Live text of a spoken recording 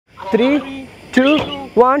3, 2,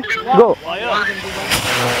 1, go.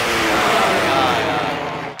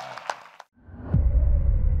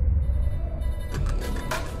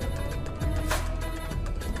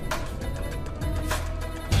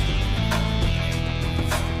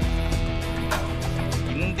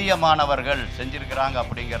 இந்திய மாணவர்கள் செஞ்சிருக்கிறாங்க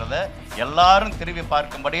அப்படிங்கறத எல்லாரும் திரும்பி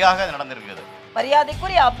பார்க்கும்படியாக நடந்திருக்குது.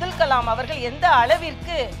 மரியாதைக்குரிய அப்துல் கலாம் அவர்கள் எந்த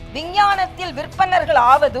அளவிற்கு விஞ்ஞானத்தில் விற்பனர்கள்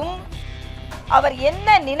ஆவதும் அவர் என்ன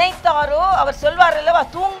நினைத்தாரோ அவர் சொல்வார் அல்லவா,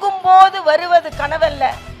 தூங்கும் போது வருவது கனவல்ல,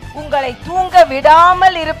 உங்களை தூங்க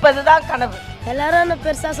விடாமல் இருப்பதுதான் கனவு. எல்லாரும் என்ன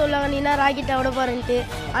பெருசாக சொல்லுவாங்க, நீனா ராக்கெட்டை விட போறேன்ட்டு.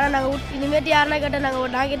 ஆனால் நாங்கள் இனிமேட்டு யாருன்னா கேட்டால்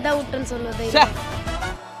நாங்கள் ராக்கெட் தான் விட்டுன்னு சொல்லுவது.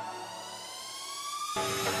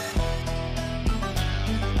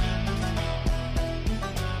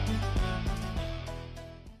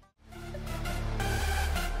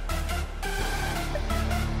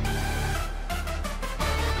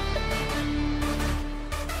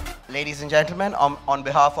 Ladies and gentlemen, on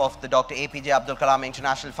behalf of the Dr.APJ Abdul Kalam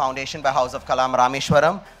International Foundation by House of Kalam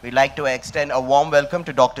Rameshwaram, we'd like to extend a warm welcome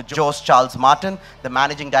to Dr. Jose Charles Martin, the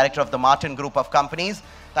Managing Director of the Martin Group of Companies.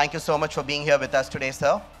 Thank you so much for being here with us today,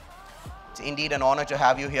 sir. It's indeed an honor to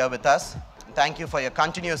have you here with us. Thank you for your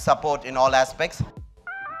continuous support in all aspects.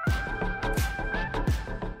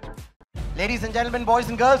 Ladies and gentlemen, boys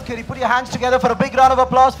and girls, could you put your hands together for a big round of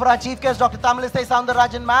applause for our Chief Guest, Dr. Tamilisai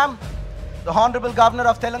Soundararajan, ma'am, the Honorable Governor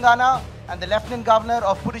of Telangana and the Lieutenant Governor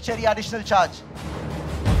of Puducherry Additional Charge.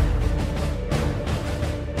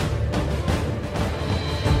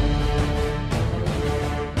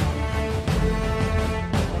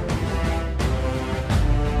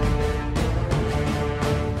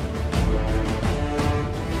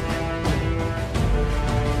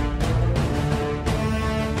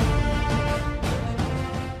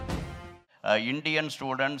 Indian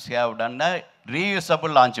students have done a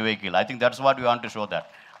reusable launch vehicle. I think that's what we want to show that.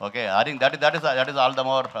 Okay, I think that is all the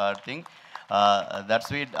more thing. That's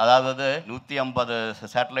sweet. அதாவது 150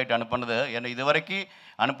 satellite அனுப்புனது என்ன இதுவரைக்கும்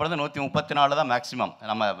அனுப்புறது 134 தான் maximum.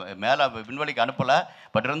 நம்ம மேலே விண்வெளிக்கு அனுப்பலை.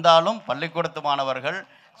 But இருந்தாலும் பள்ளிக்கூடத்து மாணவர்கள்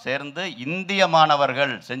சேர்ந்து இந்திய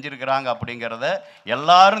மாணவர்கள் செஞ்சுருக்கிறாங்க அப்படிங்கிறத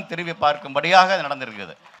எல்லாரும் திரும்பி பார்க்கும்படியாக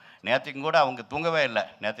நடந்திருக்குது. நேற்றுக்கும் கூட அவங்க தூங்கவே இல்லை.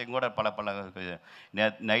 நேற்றுக்கும் கூட பல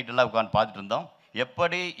நைட்டெல்லாம் உட்காந்து பார்த்துட்டு இருந்தோம்.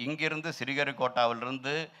 எப்படி இங்கிருந்து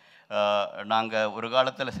சிறிகரிக்கோட்டாவிலிருந்து நாங்கள் ஒரு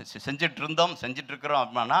காலத்தில் செஞ்சிட்ருக்கிறோம்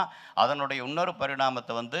அப்படின்னா அதனுடைய இன்னொரு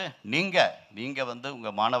பரிணாமத்தை வந்து நீங்கள் வந்து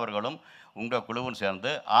உங்கள் மாணவர்களும் உங்கள் குழுவும்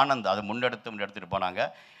சேர்ந்து ஆனந்த் அதை முன்னெடுத்துட்டு போனாங்க.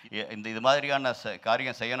 இது மாதிரியான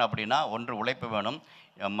காரியம் செய்யணும் அப்படின்னா ஒன்று உழைப்பு வேணும்,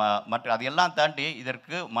 மற்ற அதையெல்லாம் தாண்டி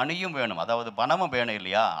இதற்கு மணியும் வேணும், அதாவது பணமும் வேணும்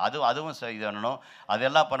இல்லையா, அதுவும் செய்யணும்.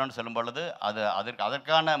 அதெல்லாம் பண்ணணும்னு சொல்லும் பொழுது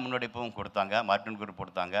அதற்கான முன்னெடுப்பும் கொடுத்தாங்க, மார்டின் குரூப்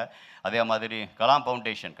கொடுத்தாங்க. அதே மாதிரி கலாம்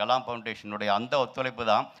ஃபவுண்டேஷனுடைய அந்த ஒத்துழைப்பு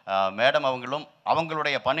தான் மேடம்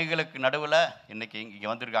அவங்களுடைய பணிகளுக்கு நடுவில் இன்றைக்கி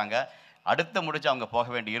இங்கே வந்திருக்காங்க. அடுத்து முடிச்சு அவங்க போக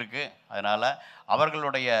வேண்டி இருக்குது. அதனால்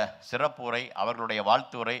அவர்களுடைய சிறப்புரை, அவர்களுடைய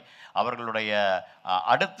வாழ்த்துரை, அவர்களுடைய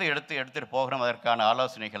அடுத்து எடுத்துகிட்டு போகணும் அதற்கான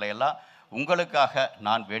ஆலோசனைகளை எல்லாம் உங்களுக்காக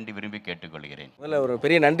நான் வேண்டி விரும்பி கேட்டுக்கொள்கிறேன். முதல்ல ஒரு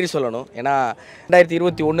பெரிய நன்றி சொல்லணும். ஏன்னா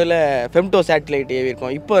 2021 ஃபெம்டோ சேட்டலைட்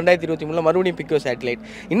ஏவிருக்கோம். இப்போ 2023 மறுபடியும் பிக்கோ சேட்டலைட்.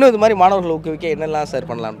 இன்னும் இது மாதிரி மாணவர்களை ஊக்குவிக்க என்னெல்லாம் சார்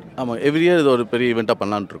பண்ணலாம்? ஆமாம், எவ்ரி இயர் இது ஒரு பெரிய ஈவெண்ட்டாக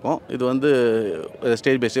பண்ணலான்ட்டு இருக்கோம். இது வந்து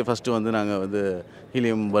ஸ்டேஜ் பேஸ்டு ஃபஸ்ட்டு வந்து நாங்கள் வந்து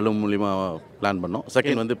ஹீலியம் பலூன் மூலிமா பிளான் பண்ணோம்.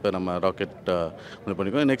 செகண்ட் வந்து இப்போ நம்ம ராக்கெட்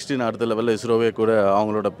பண்ணிக்கோம். நெக்ஸ்ட்டு நான் அடுத்த லெவலில் இஸ்ரோவே கூட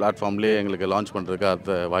அவங்களோட பிளாட்ஃபார்ம்லேயே எங்களுக்கு லான்ச் பண்ணுறதுக்கு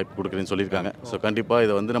அடுத்த வாய்ப்பு கொடுக்குறேன்னு சொல்லியிருக்காங்க. ஸோ கண்டிப்பாக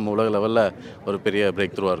இது வந்து நம்ம உலக லெவலில் ஒரு பெரிய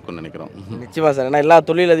பிரேக் த்ரூவாக இருக்கும்னு நினைக்கிறோம். நிச்சயமாக சார். ஏன்னா எல்லா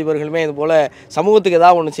தொழிலதிபர்களுமே இது போல் சமூகத்துக்கு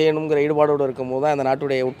ஏதாவது ஒன்று செய்யணுங்கிற ஈடுபாடோடு இருக்கும் போது தான் அந்த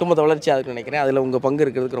நாட்டுடைய ஒட்டுமொத்த வளர்ச்சி அதுக்கு நினைக்கிறேன். அதில் உங்கள் பங்கு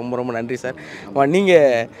இருக்கிறதுக்கு ரொம்ப ரொம்ப நன்றி சார்.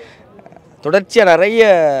 நீங்கள் தொடர்ச்சியாக நிறைய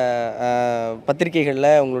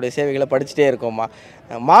பத்திரிகைகளில் உங்களுடைய சேவைகளை படிச்சுட்டே இருக்கோம்மா.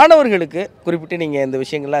 மாணவர்களுக்கு குறிப்பிட்டு நீங்கள் இந்த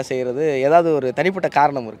விஷயங்கள்லாம் செய்கிறது ஏதாவது ஒரு தனிப்பட்ட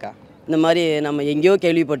காரணம் இருக்கா? இந்த மாதிரி நம்ம எங்கேயோ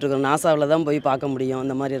கேள்விப்பட்டிருக்கோம், நாசாவில் தான் போய் பார்க்க முடியும்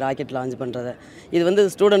இந்த மாதிரி ராக்கெட் லான்ச் பண்ணுறதை. இது வந்து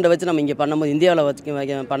ஸ்டூடெண்ட்டை வச்சு நம்ம இங்கே பண்ணும்போது, இந்தியாவில்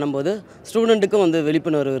வச்சு பண்ணும்போது ஸ்டூடெண்ட்டுக்கும் வந்து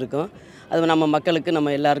விழிப்புணர்வு இருக்கும். அது நம்ம மக்களுக்கு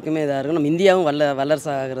நம்ம எல்லாருக்குமே இதாக இருக்கும். நம்ம இந்தியாவும்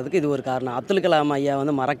வல்லரசாகிறதுக்கு இது ஒரு காரணம். அப்துல் கலாம் ஐயா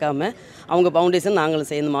வந்து மறக்காமல் அவங்க ஃபவுண்டேஷன் நாங்கள்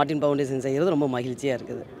சேர்ந்து மார்டின் ஃபவுண்டேஷன் செய்கிறது ரொம்ப மகிழ்ச்சியாக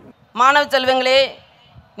இருக்குது. மாணவ செல்வங்களே,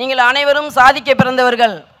 நீங்கள் அனைவரும் சாதிக்க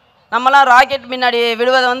பிறந்தவர்கள். நம்மலாம் ராக்கெட் முன்னாடி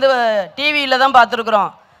விடுவதை வந்து டிவியில் தான்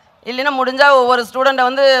பார்த்துருக்குறோம். இல்லைன்னா முடிஞ்சால் ஒவ்வொரு ஸ்டூடெண்ட்டை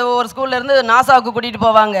வந்து ஒவ்வொரு ஸ்கூல்லேருந்து நாசாவுக்கு கூட்டிகிட்டு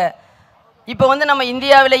போவாங்க. இப்போ வந்து நம்ம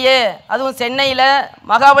இந்தியாவிலேயே, அதுவும் சென்னையில்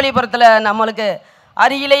மகாபலிபுரத்தில் நம்மளுக்கு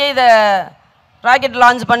அருகிலேயே இதை ராக்கெட்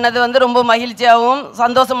லான்ச் பண்ணது வந்து ரொம்ப மகிழ்ச்சியாகவும்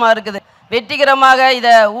சந்தோஷமாக இருக்குது. வெற்றிகரமாக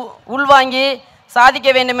இதை உள்வாங்கி சாதிக்க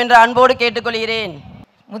வேண்டும் என்ற அன்போடு கேட்டுக்கொள்கிறேன்.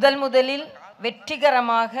 முதலில்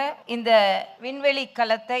வெற்றிகரமாக இந்த விண்வெளி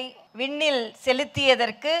கலத்தை விண்ணில்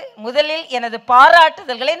செலுத்தியதற்கு முதலில் எனது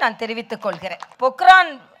பாராட்டுதல்களை நான் தெரிவித்துக் கொள்கிறேன்.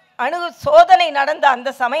 பொக்ரான் சோதனை நடந்த அந்த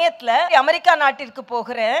சமயத்தில் அமெரிக்கா நாட்டிற்கு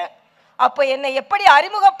போகிறேன். அப்போ என்னை எப்படி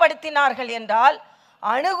அறிமுகப்படுத்தினார்கள் என்றால்,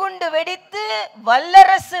 அணுகுண்டு வெடித்து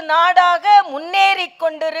வல்லரசு நாடாக முன்னேறி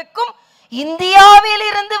கொண்டிருக்கும் இந்தியாவில்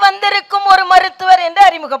இருந்து வந்திருக்கும் ஒரு மருத்துவர் என்று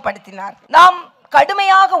அறிமுகப்படுத்தினார். நாம்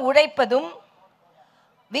கடுமையாக உழைப்பதும்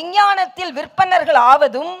விஞ்ஞானத்தில் விற்பனர்கள்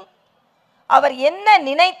ஆவதும், அவர் என்ன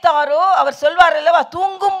நினைத்தாரோ, அவர் சொல்வார் அல்லவா,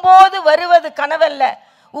 தூங்கும் போது வருவது கனவல்ல,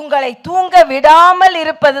 உங்களை தூங்க விடாமல்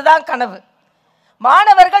இருப்பதுதான் கனவு.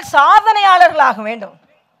 மாணவர்கள் சாதனையாளர்களாக வேண்டும்,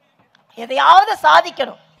 எதையாவது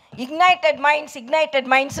சாதிக்கணும். இக்னைட்டட்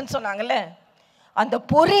மைண்ட்ஸ்ன்னு சொன்னாங்கல்ல, அந்த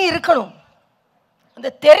பொறி இருக்கணும்.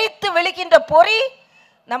 அந்த தெரித்து வெளிக்கின்ற பொறி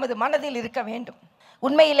நமது மனதில் இருக்க வேண்டும்.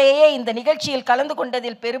 உண்மையிலேயே இந்த நிகழ்ச்சியில் கலந்து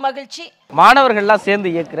கொண்டதில் பெருமகிழ்ச்சி. மாணவர்கள்லாம்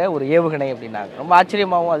சேர்ந்து இயக்குற ஒரு ஏவுகணை அப்படின்னாங்க, ரொம்ப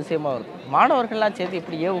ஆச்சரியமாகவும் அதிசயமாகவும் இருக்கும். மாணவர்கள்லாம் சேர்ந்து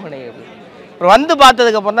எப்படி ஏவுகணை அப்படின்னு அப்புறம் வந்து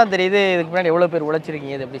பார்த்ததுக்கப்புறம் தான் தெரியுது இதுக்கு முன்னாடி எவ்வளோ பேர்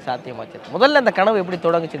உழைச்சிருக்கீங்க, இது எப்படி சாத்தியமாச்சு. முதல்ல அந்த கனவு எப்படி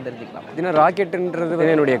தொடங்குச்சுன்னு தெரிஞ்சுக்கலாம். பார்த்தீங்கன்னா ராக்கெட்டுன்றது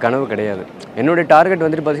வந்து என்னுடைய கனவு கிடையாது. என்னுடைய டார்கெட்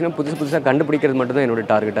வந்துட்டு பார்த்தீங்கன்னா புதுசாக கண்டுபிடிக்கிறது மட்டும் தான் என்னுடைய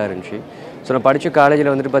டார்கெட்டாக இருந்துச்சு. ஸோ நான் படித்த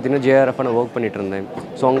காலேஜில் வந்துட்டு பார்த்தீங்கன்னா ஜேஆர்எஃப் நான் ஒர்க் பண்ணிட்டு இருந்தேன்.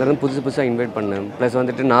 ஸோ அங்கேருந்து புதுசாக இன்வைட் பண்ணேன். ப்ளஸ்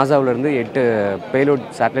வந்துட்டு நாசாவிலேருந்து 8 பேலோட்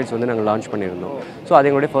சேட்டலைட்ஸ் வந்து நாங்கள் லான்ச் பண்ணியிருந்தோம். ஸோ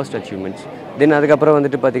அது எங்களுடைய ஃபர்ஸ்ட் அச்சீவ்மெண்ட்ஸ். தென் அதுக்கப்புறம்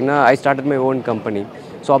வந்துட்டு பார்த்தீங்கன்னா I started my own company.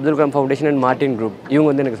 So Abdul Kalam foundation and Martin group இவங்க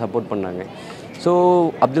வந்து எனக்கு சப்போர்ட் பண்ணாங்க. So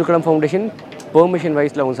Abdul Kalam foundation permission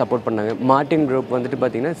வைஸில் அவங்க சப்போர்ட் பண்ணாங்க. மார்டின் குரூப் வந்துட்டு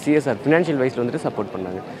பார்த்தீங்கன்னா சிஎஸ்ஆர் ஃபினான்ஷியல் வைஸில் வந்துட்டு சப்போர்ட்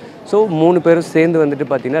பண்ணாங்க. ஸோ 3 பேரும் சேர்ந்து வந்துட்டு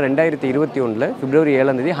பார்த்தீங்கன்னா 2021 பிப்ரவரி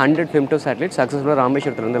 7 100 ஃபெம்டோ சேட்டலைட் சக்ஸஸ்ஃபுல்லாக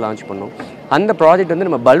ராமேஸ்வரத்துலேருந்து லான்ச் பண்ணோம். அந்த ப்ராஜெக்ட் வந்து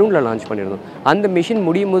நம்ம பலூனில் லான்ச் பண்ணியிருந்தோம். அந்த மிஷின்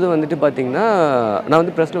முடியும் போது வந்துட்டு பார்த்தீங்கன்னா நான்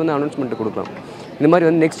வந்து ப்ரெஸ்ஸில் வந்து அனௌன்ஸ்மெண்ட் கொடுக்கலாம், இந்த மாதிரி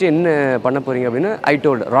வந்து நெக்ஸ்ட் என்ன பண்ண போகிறீங்க அப்படின்னு. ஐ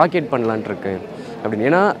டோல்ட் ராக்கெட் பண்ணலான்ட்டு இருக்கேன் அப்படின்னு.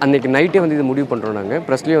 ஏன்னா அன்றைக்கி நைட்டே வந்து இது முடிவு பண்ணுறோம். நாங்கள்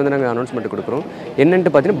ப்ரெஸ்லேயே வந்து நாங்கள் அனௌன்ஸ்மெண்ட் கொடுக்குறோம். என்னென்ட்டு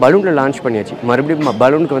பார்த்தீங்கன்னா பலூனில் லான்ச் பண்ணியாச்சு. மறுபடியும்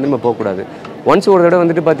பலூனுக்கு வந்து நம்ம போகக்கூடாது. ஒன்ஸ் ஒரு தடவை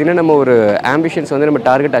வந்துட்டு பார்த்தீங்கன்னா நம்ம ஒரு ஆம்பிஷன்ஸ் வந்து நம்ம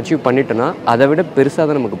டார்கெட் அச்சீவ் பண்ணிட்டோன்னா அதை விட பெருசாக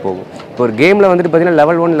தான் நமக்கு போகும். இப்போ ஒரு கேமில் வந்துட்டு பார்த்தீங்கன்னா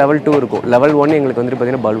லெவல் 1 லெவல் 2 இருக்கும். லெவல் 1 எங்களுக்கு வந்துட்டு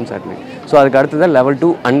பார்த்தீங்கன்னா பலூன் சேட்டலைட். ஸோ அதுக்கு அடுத்து தான் லெவல்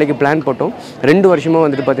 2 அன்றைக்கி பிளான் போட்டோம். 2 வருஷமாக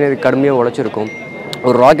வந்துட்டு பார்த்தீங்கன்னா இது கடுமையாக உழைச்சிருக்கும்.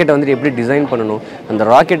 ஒரு ராக்கெட்டை வந்துட்டு எப்படி டிசைன் பண்ணணும், அந்த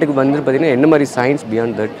ராக்கெட்டுக்கு வந்துட்டு பார்த்திங்கன்னா என்ன மாதிரி சயின்ஸ்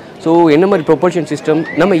பியாண்ட் தட், ஸோ என்ன மாதிரி ப்ரொபல்ஷன் சிஸ்டம்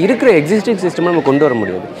நம்ம இருக்கிற எக்ஸிஸ்டிங் சிஸ்டம் நம்ம கொண்டு வர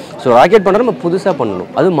முடியாது. ஸோ ராக்கெட் பண்ணுறோம், நம்ம புதுசாக பண்ணணும்.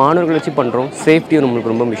 அது மாணவர்கள் வச்சு பண்ணுறோம். சேஃப்டியும்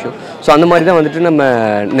நம்மளுக்கு ரொம்ப விஷயம். ஸோ அந்த மாதிரி தான் வந்துட்டு நம்ம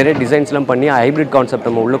நிறைய டிசைன்ஸ்லாம் பண்ணி ஹைப்ரிட் கான்செப்ட்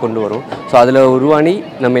நம்ம உள்ளே கொண்டு வரோம். ஸோ அதில் உருவானி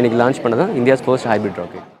நம்ம இன்றைக்கி லான்ச் பண்ண தான் India's first hybrid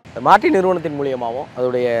rocket. Martin நிறுவனத்தின் மூலியமாகவும்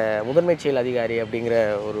அதோடைய முதன்மை செயல் அதிகாரி அப்படிங்கிற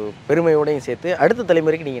ஒரு பெருமையோடையும் சேர்த்து அடுத்த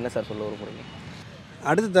தலைமுறைக்கு நீங்கள் என்ன சார் சொல்ல விரும்புகிறீங்க?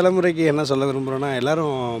 அடுத்த தலைமுறைக்கு என்ன சொல்ல விரும்புகிறோன்னா,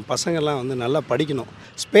 எல்லோரும் பசங்கள்லாம் வந்து நல்லா படிக்கணும்.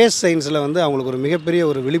 ஸ்பேஸ் சயின்ஸில் வந்து அவங்களுக்கு ஒரு மிகப்பெரிய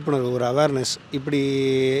ஒரு விழிப்புணர்வு, ஒரு அவேர்னஸ், இப்படி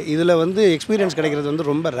இதில் வந்து எக்ஸ்பீரியன்ஸ் கிடைக்கிறது வந்து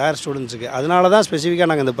ரொம்ப ரேர் ஸ்டூடெண்ட்ஸுக்கு. அதனால தான் ஸ்பெசிஃபிக்காக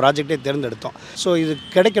நாங்கள் இந்த ப்ராஜெக்டே தேர்ந்தெடுத்தோம். ஸோ இது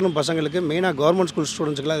கிடைக்கணும் பசங்களுக்கு, மெயினாக கவர்மெண்ட் ஸ்கூல்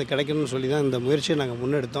ஸ்டூடெண்ட்ஸுக்குலாம் இது கிடைக்கணும்னு சொல்லி தான் இந்த முயற்சியை நாங்கள்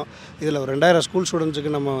முன்னெடுத்தோம். இதில் ஒரு 2000 ஸ்கூல்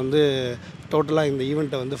ஸ்டூடெண்ட்ஸுக்கு நம்ம வந்து டோட்டலாக இந்த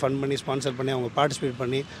ஈவெண்ட்டை வந்து ஃபண்ட் பண்ணி ஸ்பான்சர் பண்ணி அவங்க பார்ட்டிசிபேட்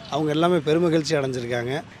பண்ணி அவங்க எல்லாமே பெருமகிழ்ச்சி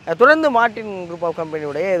அடைஞ்சிருக்காங்க. தொடர்ந்து மார்டின் குரூப் ஆஃப்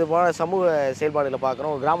கம்பெனியுடைய இது போல சமூக செயல்பாடுகளை பார்க்குறோம்.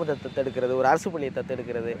 ஒரு கிராமத்தை தத்தெடுக்கிறது, ஒரு அரசு பள்ளியை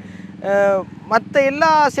தத்தெடுக்கிறது, மற்ற எல்லா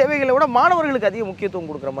சேவைகளை விட மாணவர்களுக்கு அதிக முக்கியத்துவம்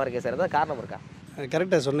கொடுக்குற மாதிரி இருக்கே சார், ஏதாவது காரணம் இருக்கா?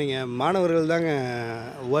 கரெக்டாக சொன்னீங்க. மாணவர்கள் தாங்க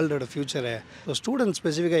வேர்ல்டோட ஃப்யூச்சரு. ஸோ ஸ்டூடெண்ட்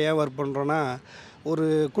ஸ்பெசிஃபிக்காக ஏன் ஒர்க் பண்ணுறோன்னா, ஒரு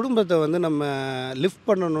குடும்பத்தை வந்து நம்ம லிஃப்ட்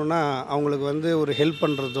பண்ணணுன்னா அவங்களுக்கு வந்து ஒரு ஹெல்ப்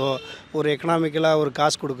பண்ணுறதோ, ஒரு எக்கனாமிக்கலாக ஒரு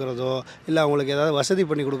காசு கொடுக்குறதோ, இல்லை அவங்களுக்கு ஏதாவது வசதி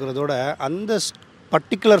பண்ணி கொடுக்குறதோட, அந்த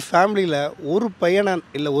பர்டிகுலர் ஃபேமிலியில் ஒரு பையனை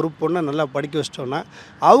இல்லை ஒரு பொண்ணை நல்லா படிக்க வச்சிட்டோன்னா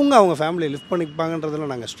அவங்க ஃபேமிலியை லிஃப்ட்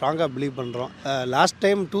பண்ணிப்பாங்கன்றதில் நாங்கள் ஸ்ட்ராங்காக பிலீவ் பண்ணுறோம். லாஸ்ட்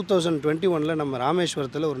டைம் 2021 நம்ம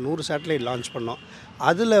ராமேஸ்வரத்தில் ஒரு 100 சேட்டலைட் லான்ச் பண்ணோம்.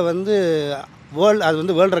 அதில் வந்து அது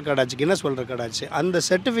வந்து வேர்ல்டு ரெக்கார்ட் ஆச்சு, கின்னஸ் வேர்ல்டு ரெக்கார்ட் ஆச்சு. அந்த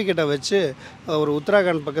சர்டிஃபிகேட்டை வச்சு ஒரு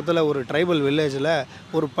உத்தராகண்ட் பக்கத்தில் ஒரு ட்ரைபல் வில்லேஜில்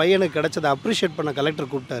ஒரு பையனுக்கு கிடச்சதை அப்ரிஷியேட் பண்ண கலெக்டர்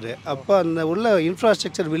கூப்பிட்டாரு. அப்போ அந்த உள்ள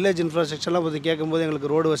இன்ஃப்ராஸ்ட்ரக்சர், வில்லேஜ் இன்ஃப்ராஸ்ட்ரக்சர்லாம் பற்றி கேட்கும்போது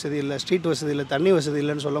எங்களுக்கு ரோடு வசதி இல்லை, ஸ்ட்ரீட் வசதி இல்லை, தண்ணி வசதி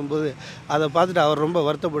இல்லைன்னு சொல்லும்போது அதை பார்த்துட்டு அவர் ரொம்ப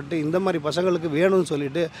வருத்தப்பட்டு இந்த மாதிரி பசங்களுக்கு வேணும்னு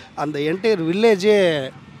சொல்லிவிட்டு அந்த என்டையர் வில்லேஜே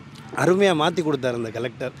அருமையாக மாற்றி கொடுத்தாரு அந்த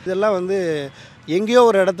கலெக்டர். இதெல்லாம் வந்து எங்கேயோ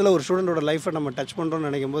ஒரு இடத்துல ஒரு ஸ்டூடெண்ட்டோட லைஃப்பை நம்ம டச் பண்ணுறோன்னு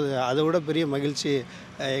நினைக்கும் போது அதை விட பெரிய மகிழ்ச்சி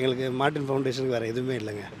எங்களுக்கு மார்டின் ஃபவுண்டேஷனுக்கு வேறு எதுவுமே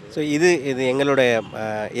இல்லைங்க. ஸோ இது எங்களோட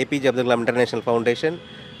APJ Abdul Kalam international foundation,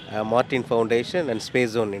 Martin foundation and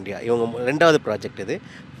space zone India, இவங்க 2வது ப்ராஜெக்ட். இது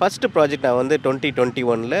ஃபஸ்ட்டு ப்ராஜெக்ட் நான் வந்து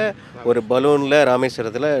 2021 ஒரு பலூனில்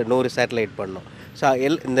ராமேஸ்வரத்தில் 100 சேட்டலைட் பண்ணோம். ஸோ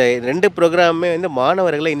இந்த 2 ப்ரோக்ராமுமே வந்து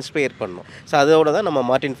மாணவர்களை இன்ஸ்பயர் பண்ணோம். ஸோ அதோட தான் நம்ம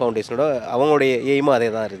மார்டின் ஃபவுண்டேஷனோட அவங்களுடைய எய்மும் அதே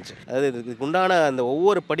தான் இருந்துச்சு. அதாவது இதுக்கு உண்டான அந்த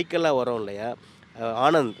ஒவ்வொரு படிக்கெல்லாம் வரும் இல்லையா,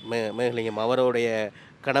 ஆனந்த் மேகலிங்கம் அவருடைய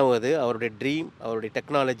கனவு, அது அவருடைய ட்ரீம், அவருடைய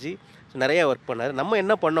டெக்னாலஜி நிறைய ஒர்க் பண்ணார். நம்ம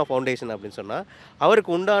என்ன பண்ணோம் ஃபவுண்டேஷன் அப்படின்னு சொன்னால்,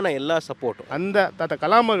 அவருக்கு உண்டான எல்லா சப்போர்ட்டும் அந்த தாத்தா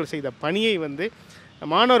கலாம் அவர்கள் செய்த பணியை வந்து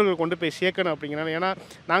மாணவர்கள் கொண்டு போய் சேர்க்கணும் அப்படிங்கிறாங்க. ஏன்னா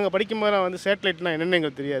நாங்கள் படிக்கும்போது வந்து சேட்டலைட்னா என்னென்னு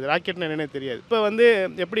எங்களுக்கு தெரியாது, ராக்கெட்னா என்னென்னு தெரியாது. இப்போ வந்து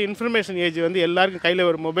எப்படி இன்ஃபர்மேஷன் ஏஜ் வந்து எல்லாருக்கும் கையில்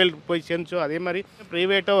ஒரு மொபைல் போய் சேர்ந்துச்சோ அதே மாதிரி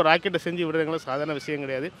ப்ரைவேட்டாக ஒரு ராக்கெட்டை செஞ்சு விடுறதுங்களும் சாதாரண விஷயம்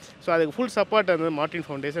கிடையாது. ஸோ அதுக்கு ஃபுல் சப்போர்ட் வந்து Martin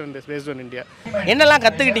foundation and space one India. என்னெல்லாம்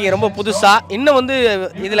கற்றுக்கிட்டீங்க ரொம்ப புதுசாக? இன்னும் வந்து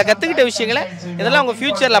இதில் கற்றுக்கிட்ட விஷயங்களை இதெல்லாம் உங்கள்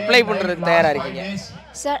ஃப்யூச்சரில் அப்ளை பண்ணுறதுக்கு தயாராக இருக்கீங்க?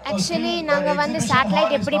 சார் ஆக்சுவலி நாங்கள் வந்து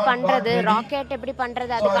சேட்டலைட் எப்படி பண்ணுறது, ராக்கெட் எப்படி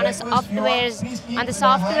பண்ணுறது, அதுக்கான சாஃப்ட்வேர்ஸ், அந்த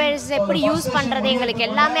சாஃப்ட்வேர்ஸ் எப்படி யூஸ் பண்ணுறது எங்களுக்கு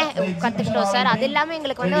எல்லாமே கற்றுக்கிட்டோம் சார். அது இல்லாமல்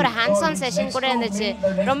எங்களுக்கு வந்து ஒரு ஹேண்ட்ஸ் ஆன் செஷன் கூட இருந்துச்சு.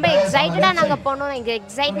 ரொம்ப எக்ஸைட்டடாக நாங்கள் போனோம். எங்கள்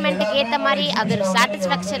எக்ஸைட்மெண்ட்டுக்கு ஏற்ற மாதிரி அது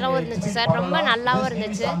சாட்டிஸ்ஃபேக்ஷனாகவும் இருந்துச்சு சார். ரொம்ப நல்லாவும்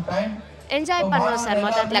இருந்துச்சு. என்ஜாய் பண்ணோம் சார்.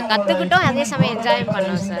 மொத்தத்தில் கற்றுக்கிட்டோம், அதே சமயம் என்ஜாய்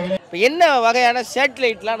பண்ணோம் சார். இப்போ என்ன வகையான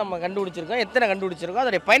சேட்டலைட்லாம் நம்ம கண்டுபிடிச்சிருக்கோம், எத்தனை கண்டுபிடிச்சிருக்கோம்,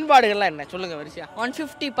 அதோடைய பயன்பாடுகள்லாம் என்ன சொல்லுங்கள் வரிசையா?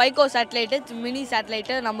 150 பைக்கோ சேட்டலைட்டு, மினி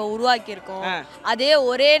சேட்டலைட்டு நம்ம உருவாக்கியிருக்கோம். அதே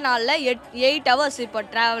ஒரே நாளில் 8 ஹவர்ஸ் இப்போ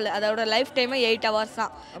ட்ராவல், அதோட லைஃப் டைமே 8 ஹவர்ஸ்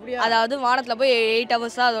தான். அதாவது வானத்தில் போய் 8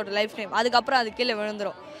 ஹவர்ஸ் தான் அதோட லைஃப் டைம். அதுக்கப்புறம் அது கீழே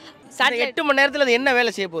விழுந்துடும். சேட்டலைட் 8 மணி நேரத்தில் அது என்ன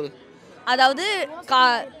வேலை செய்ய போகுது? அதாவது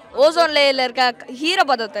ஓசோன் லேயரில் இருக்க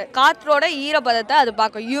ஈரப்பதத்தை, காற்றோட ஈரப்பதத்தை அது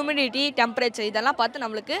பார்க்கும். ஹியூமிடிட்டி, டெம்பரேச்சர் இதெல்லாம் பார்த்து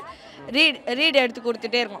நம்மளுக்கு ரீட் எடுத்து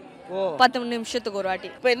கொடுத்துட்டே இருக்கும் 10 நிமிஷத்துக்கு ஒரு வாட்டி.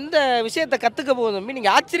 இப்போ இந்த விஷயத்தை கற்றுக்க போகுது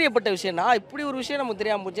நீங்கள் ஆச்சரியப்பட்ட விஷயம்னா, இப்படி ஒரு விஷயம் நமக்கு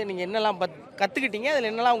தெரியாமல் போச்சு, நீங்கள் என்னெல்லாம் கற்றுக்கிட்டீங்க, அதில்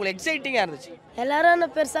என்னெல்லாம் உங்களுக்கு எக்ஸைட்டிங்காக இருந்துச்சு? எல்லாரும் என்ன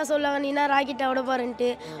பெருசாக சொல்லுவாங்க, நீனா ராக்கெட்டை விட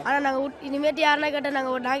போகிறேன்ட்டு. ஆனால் நாங்கள் இனிமேட்டு யாருன்னா கேட்டால்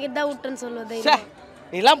நாங்கள் ராக்கெட் தான் விட்டுன்னு சொல்லுவது.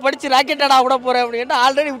 நீலாம் படித்து ராக்கெட்டாடா விட போகிறேன் அப்படின்ட்டு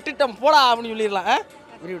ஆல்ரெடி விட்டுட்டோம் போடா அப்படின்னு சொல்லிடலாம்.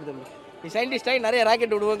 விரிவிடு தம்பி, நீ சயின்டிஸ்டாகி நிறைய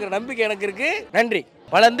ராக்கெட் விடுவோங்கிற நம்பிக்கை எனக்கு இருக்குது. நன்றி.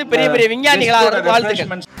 வளர்ந்து பெரிய பெரிய விஞ்ஞானிகளாக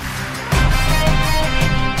வாழ்த்துக்கள்.